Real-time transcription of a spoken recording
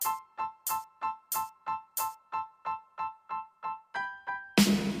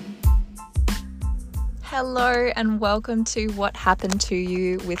Hello and welcome to What Happened to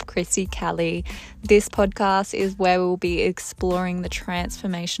You with Chrissy Kelly. This podcast is where we'll be exploring the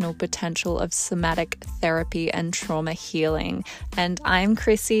transformational potential of somatic therapy and trauma healing. And I'm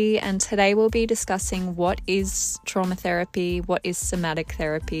Chrissy, and today we'll be discussing what is trauma therapy, what is somatic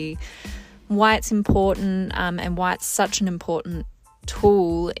therapy, why it's important, and why it's such an important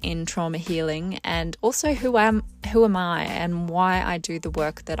tool in trauma healing, and also who am I and why I do the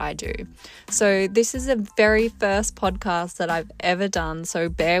work that I do. So this is the very first podcast that I've ever done, so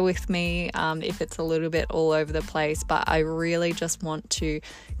bear with me if it's a little bit all over the place, but I really just want to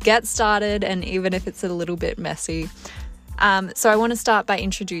get started, and even if it's a little bit messy. So I want to start by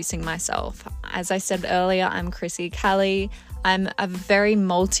introducing myself. As I said earlier, I'm Chrissy Kelly. I'm a very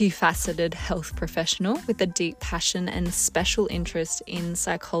multifaceted health professional with a deep passion and special interest in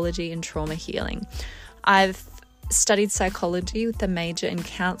psychology and trauma healing. I've studied psychology with a major in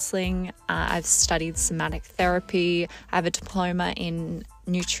counselling. I've studied somatic therapy. I have a diploma in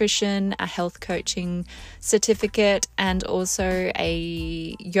nutrition, a health coaching certificate, and also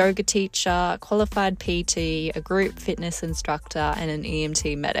a yoga teacher, qualified PT, a group fitness instructor, and an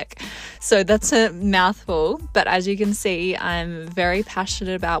EMT medic. So that's a mouthful, but as you can see, I'm very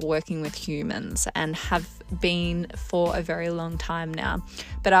passionate about working with humans and have been for a very long time now.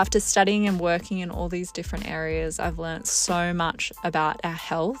 But after studying and working in all these different areas, I've learned so much about our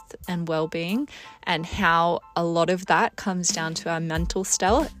health and well-being, and how a lot of that comes down to our mental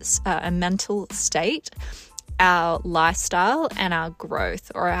state, our lifestyle, and our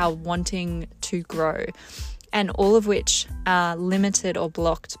growth, or our wanting to grow, and all of which are limited or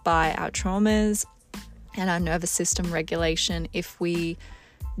blocked by our traumas and our nervous system regulation if we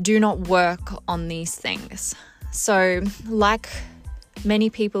do not work on these things. So, like many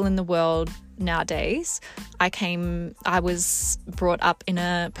people in the world nowadays, I was brought up in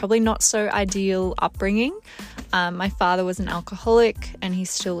a probably not so ideal upbringing. My father was an alcoholic, and he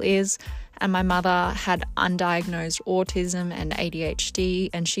still is, and my mother had undiagnosed autism and ADHD,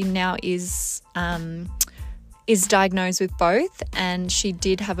 and she now is diagnosed with both, and she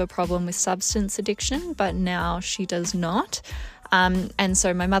did have a problem with substance addiction, but now she does not. And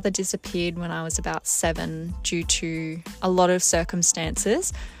so my mother disappeared when I was about 7 due to a lot of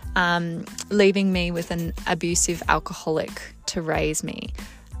circumstances, leaving me with an abusive alcoholic to raise me.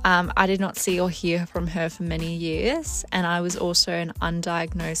 I did not see or hear from her for many years, and I was also an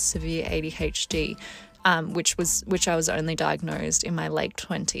undiagnosed severe ADHD, which I was only diagnosed in my late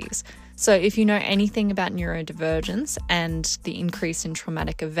 20s. So if you know anything about neurodivergence and the increase in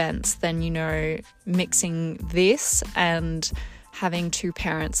traumatic events, then you know mixing this and having two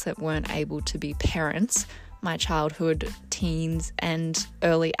parents that weren't able to be parents, my childhood, teens, and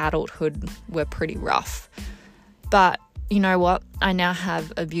early adulthood were pretty rough. But you know what? I now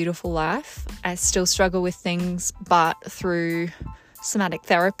have a beautiful life. I still struggle with things, but through somatic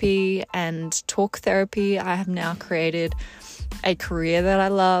therapy and talk therapy, I have now created a career that I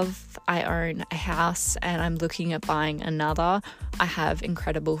love. I own a house, and I'm looking at buying another. I have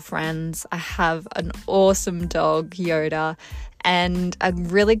incredible friends. I have an awesome dog, Yoda, and a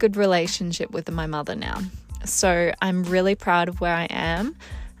really good relationship with my mother now. So I'm really proud of where I am,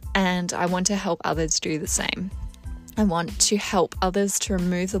 and I want to help others do the same. I want to help others to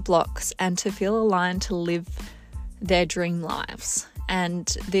remove the blocks and to feel aligned to live their dream lives. And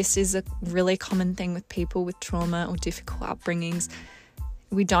this is a really common thing with people with trauma or difficult upbringings.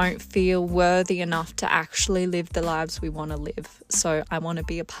 We don't feel worthy enough to actually live the lives we want to live. So I want to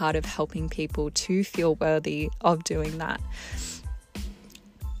be a part of helping people to feel worthy of doing that.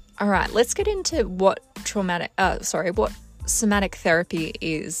 All right, let's get into what somatic therapy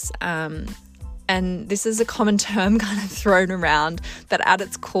is. And this is a common term kind of thrown around, but at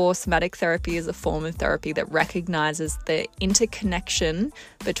its core, somatic therapy is a form of therapy that recognizes the interconnection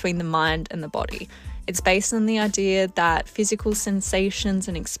between the mind and the body. It's based on the idea that physical sensations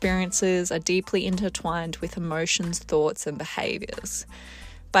and experiences are deeply intertwined with emotions, thoughts, and behaviors.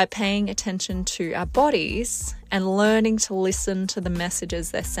 By paying attention to our bodies and learning to listen to the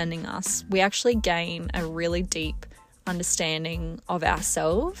messages they're sending us, we actually gain a really deep understanding of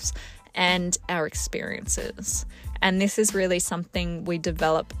ourselves and our experiences. And this is really something we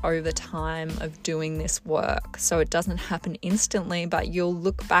develop over time of doing this work. So it doesn't happen instantly, but you'll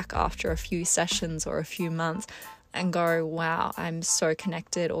look back after a few sessions or a few months and go, wow, I'm so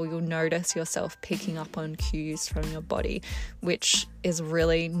connected, or you'll notice yourself picking up on cues from your body, which is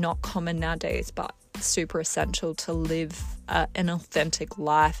really not common nowadays, but super essential to live an authentic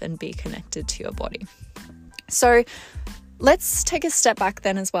life and be connected to your body. So let's take a step back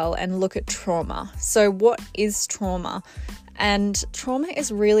then as well and look at trauma. So what is trauma? And trauma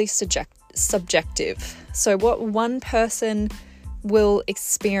is really subjective. So what one person will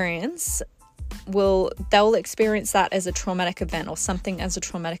experience, they'll experience that as a traumatic event or something as a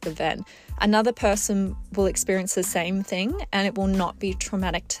traumatic event. Another person will experience the same thing and it will not be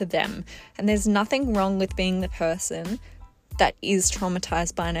traumatic to them. And there's nothing wrong with being the person that is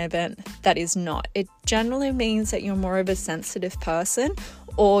traumatized by an event that is not. It generally means that you're more of a sensitive person,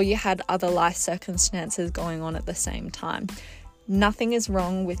 or you had other life circumstances going on at the same time. Nothing is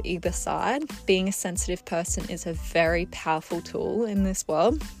wrong with either side. Being a sensitive person is a very powerful tool in this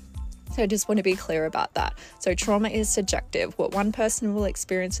world. So I just want to be clear about that. So trauma is subjective. What one person will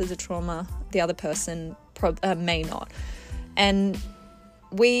experience as a trauma, the other person may not. And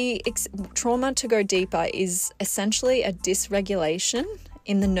trauma, to go deeper, is essentially a dysregulation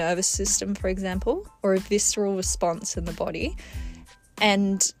in the nervous system, for example, or a visceral response in the body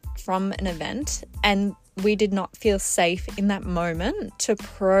and from an event. And we did not feel safe in that moment to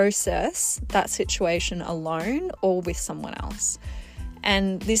process that situation alone or with someone else.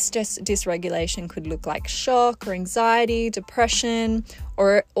 And this dysregulation could look like shock or anxiety, depression,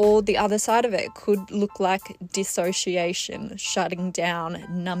 or the other side of it could look like dissociation, shutting down,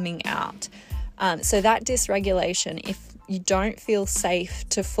 numbing out. So that dysregulation, if you don't feel safe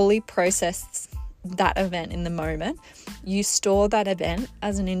to fully process that event in the moment, you store that event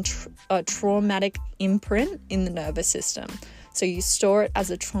as a traumatic imprint in the nervous system. So you store it as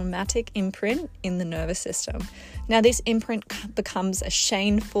a traumatic imprint in the nervous system. Now, this imprint becomes a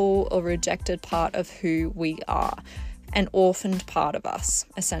shameful or rejected part of who we are, an orphaned part of us,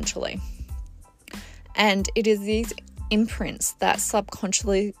 essentially. And it is these imprints that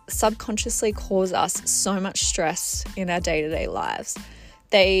subconsciously cause us so much stress in our day-to-day lives.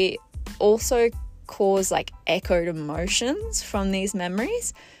 They also cause echoed emotions from these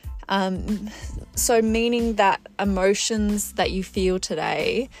memories. So meaning that emotions that you feel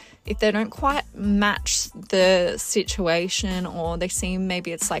today, if they don't quite match the situation, or they seem,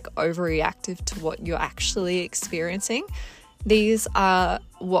 maybe it's overreactive to what you're actually experiencing, these are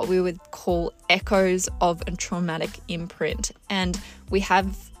what we would call echoes of a traumatic imprint. And we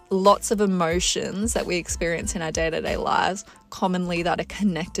have lots of emotions that we experience in our day-to-day lives commonly that are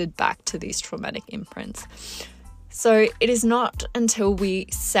connected back to these traumatic imprints. So it is not until we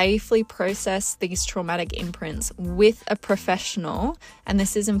safely process these traumatic imprints with a professional, and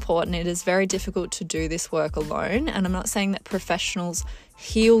this is important, it is very difficult to do this work alone, and I'm not saying that professionals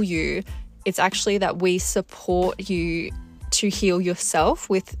heal you, it's actually that we support you to heal yourself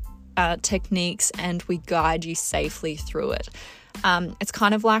with techniques, and we guide you safely through it. It's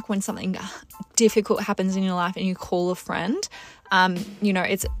kind of like when something difficult happens in your life and you call a friend.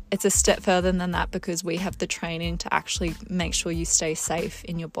 It's a step further than that, because we have the training to actually make sure you stay safe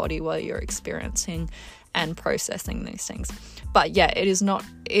in your body while you're experiencing and processing these things. But yeah, it is not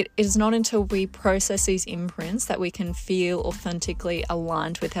until we process these imprints that we can feel authentically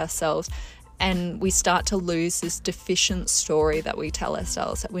aligned with ourselves, and we start to lose this deficient story that we tell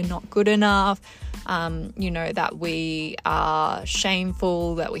ourselves, that we're not good enough, that we are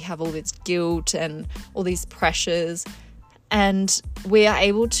shameful, that we have all this guilt and all these pressures. And we are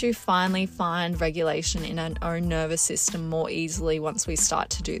able to finally find regulation in our own nervous system more easily once we start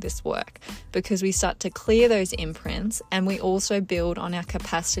to do this work, because we start to clear those imprints, and we also build on our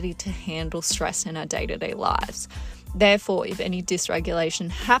capacity to handle stress in our day-to-day lives. Therefore, if any dysregulation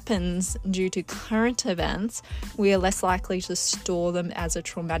happens due to current events, we are less likely to store them as a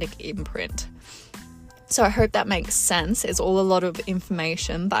traumatic imprint. So I hope that makes sense. It's all a lot of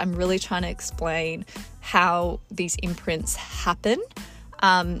information, but I'm really trying to explain how these imprints happen.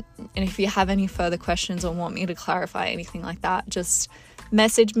 And if you have any further questions or want me to clarify anything like that, just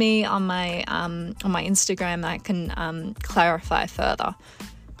message me on my Instagram. I can clarify further.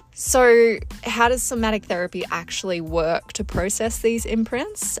 So how does somatic therapy actually work to process these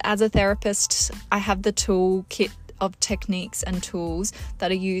imprints? As a therapist, I have the toolkit of techniques and tools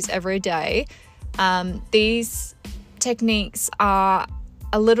that I use every day. These techniques are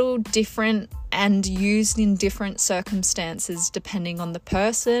a little different and used in different circumstances depending on the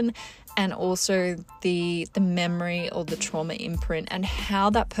person, and also the memory or the trauma imprint, and how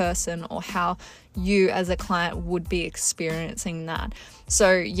that person or how you as a client would be experiencing that.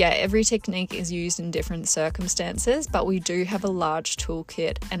 So yeah, every technique is used in different circumstances, but we do have a large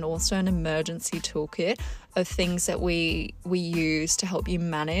toolkit and also an emergency toolkit of things that we use to help you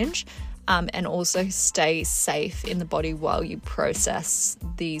manage and also stay safe in the body while you process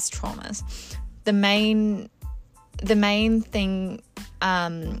these traumas. The main thing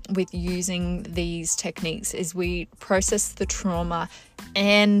with using these techniques is we process the trauma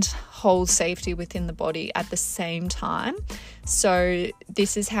and hold safety within the body at the same time. So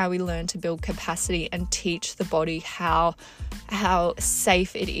this is how we learn to build capacity and teach the body how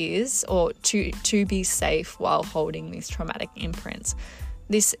safe it is, or to be safe while holding these traumatic imprints.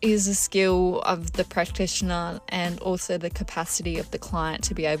 This is a skill of the practitioner and also the capacity of the client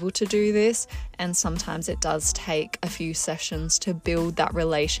to be able to do this. And sometimes it does take a few sessions to build that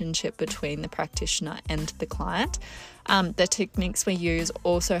relationship between the practitioner and the client. The techniques we use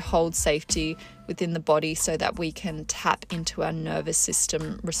also hold safety within the body so that we can tap into our nervous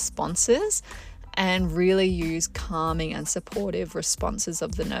system responses and really use calming and supportive responses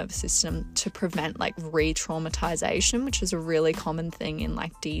of the nervous system to prevent like re-traumatization, which is a really common thing in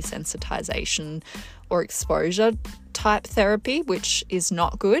like desensitization or exposure type therapy, which is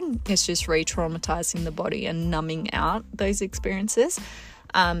not good. It's just re-traumatizing the body and numbing out those experiences.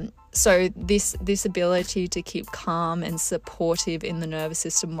 So this ability to keep calm and supportive in the nervous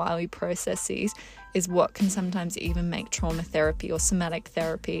system while we process these is what can sometimes even make trauma therapy or somatic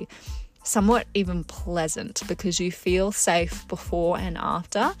therapy somewhat even pleasant, because you feel safe before and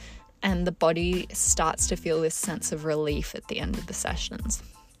after, and the body starts to feel this sense of relief at the end of the sessions.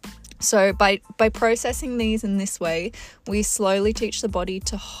 So by processing these in this way, we slowly teach the body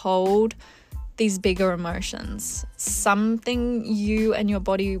to hold these bigger emotions, something you and your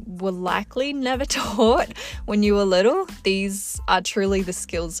body were likely never taught when you were little. These are truly the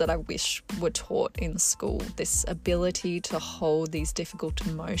skills that I wish were taught in school, this ability to hold these difficult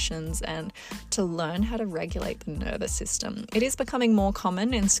emotions and to learn how to regulate the nervous system. It is becoming more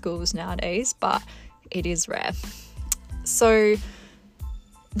common in schools nowadays, but it is rare. So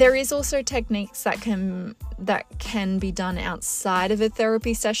there is also techniques that can be done outside of a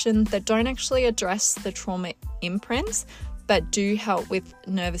therapy session that don't actually address the trauma imprints, but do help with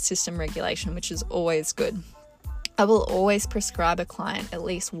nervous system regulation, which is always good. I will always prescribe a client at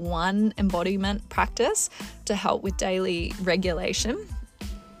least one embodiment practice to help with daily regulation.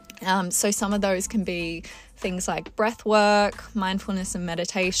 So some of those can be things like breath work, mindfulness and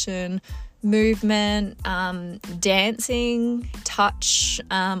meditation, movement, dancing, touch,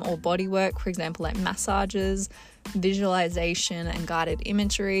 or body work, for example, like massages, visualization and guided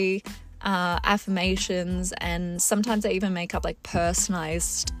imagery, affirmations, and sometimes I even make up like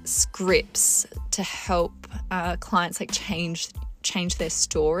personalized scripts to help clients like change their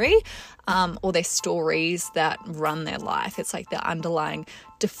story, or their stories that run their life. It's like the underlying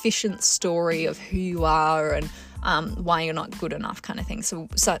deficient story of who you are and why you're not good enough kind of thing. So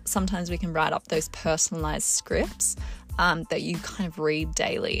sometimes we can write up those personalized scripts that you kind of read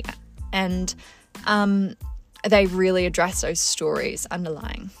daily, and they really address those stories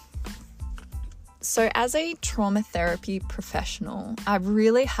underlying. So as a trauma therapy professional, I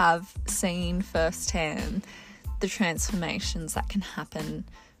really have seen firsthand the transformations that can happen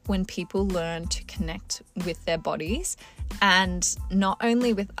when people learn to connect with their bodies, and not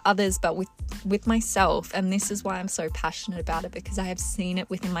only with others but with myself. And this is why I'm so passionate about it, because I have seen it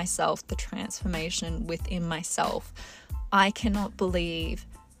within myself, the transformation within myself. I cannot believe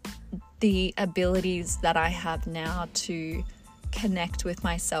the abilities that I have now to connect with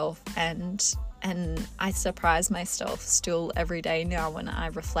myself, and I surprise myself still every day now when I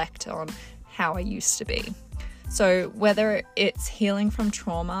reflect on how I used to be. So whether it's healing from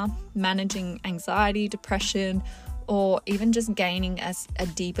trauma, managing anxiety, depression, or even just gaining a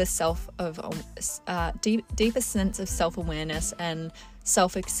deeper deeper sense of self-awareness and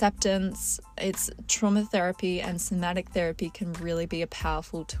self-acceptance, it's trauma therapy and somatic therapy can really be a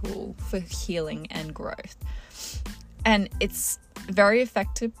powerful tool for healing and growth. And it's very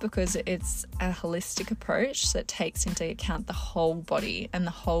effective because it's a holistic approach that takes into account the whole body and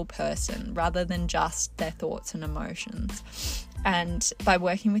the whole person rather than just their thoughts and emotions. And by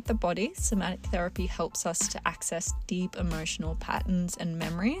working with the body, somatic therapy helps us to access deep emotional patterns and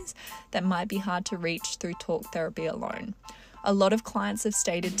memories that might be hard to reach through talk therapy alone. A lot of clients have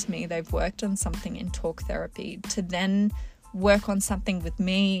stated to me they've worked on something in talk therapy to then work on something with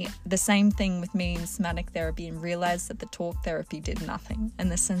me, the same thing with me in somatic therapy, and realize that the talk therapy did nothing, and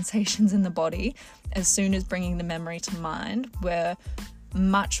the sensations in the body, as soon as bringing the memory to mind, were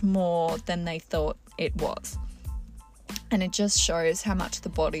much more than they thought it was. And it just shows how much the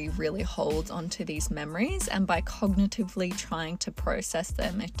body really holds onto these memories, and by cognitively trying to process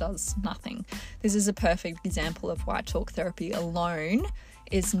them, it does nothing. This is a perfect example of why talk therapy alone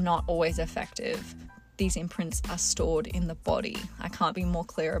is not always effective. These imprints are stored in the body. I can't be more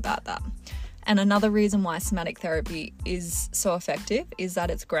clear about that. And another reason why somatic therapy is so effective is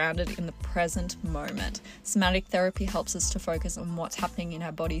that it's grounded in the present moment. Somatic therapy helps us to focus on what's happening in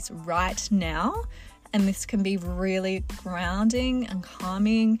our bodies right now and this can be really grounding and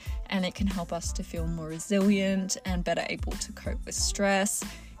calming, and it can help us to feel more resilient and better able to cope with stress.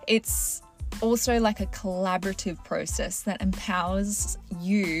 It's also like a collaborative process that empowers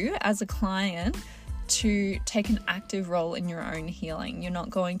you as a client to take an active role in your own healing. You're not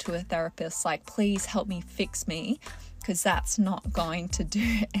going to a therapist like, please help me, fix me, because that's not going to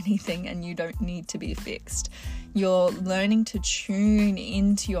do anything and you don't need to be fixed. You're learning to tune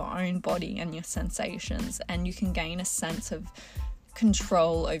into your own body and your sensations, and you can gain a sense of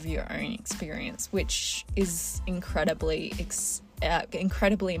control over your own experience, which is incredibly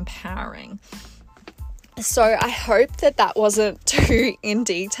empowering. So I hope that wasn't too in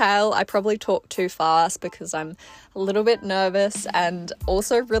detail. I probably talked too fast because I'm a little bit nervous and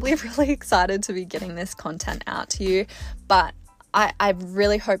also really, really excited to be getting this content out to you. But I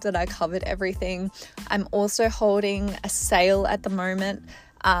really hope that I covered everything. I'm also holding a sale at the moment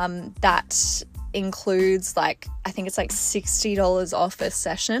that includes I think it's like $60 off a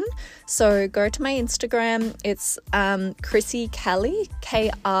session. So go to my Instagram. It's Chrissy Kelly,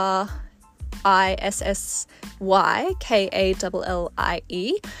 KRISSYKALLIE,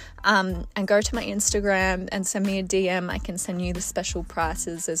 and go to my Instagram and send me a DM. I can send you the special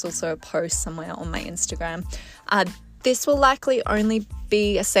prices. There's also a post somewhere on my Instagram. This will likely only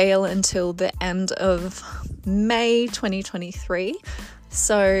be a sale until the end of May 2023.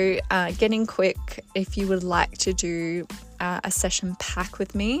 So getting quick if you would like to do a session pack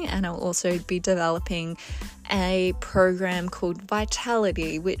with me, and I'll also be developing a program called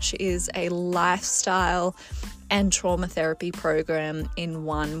Vitality, which is a lifestyle and trauma therapy program in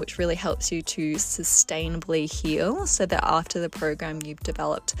one, which really helps you to sustainably heal so that after the program you've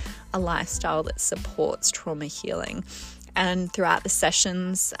developed a lifestyle that supports trauma healing. And throughout the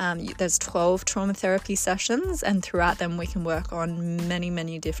sessions, there's 12 trauma therapy sessions, and throughout them we can work on many,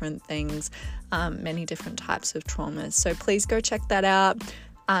 many different things, many different types of traumas. So please go check that out.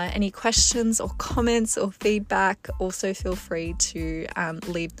 Any questions or comments or feedback, also feel free to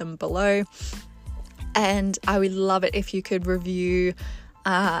leave them below. And I would love it if you could review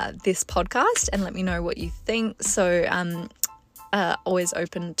this podcast and let me know what you think. So always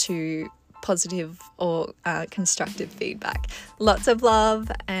open to positive or constructive feedback. Lots of love,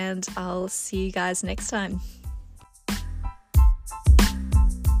 and I'll see you guys next time.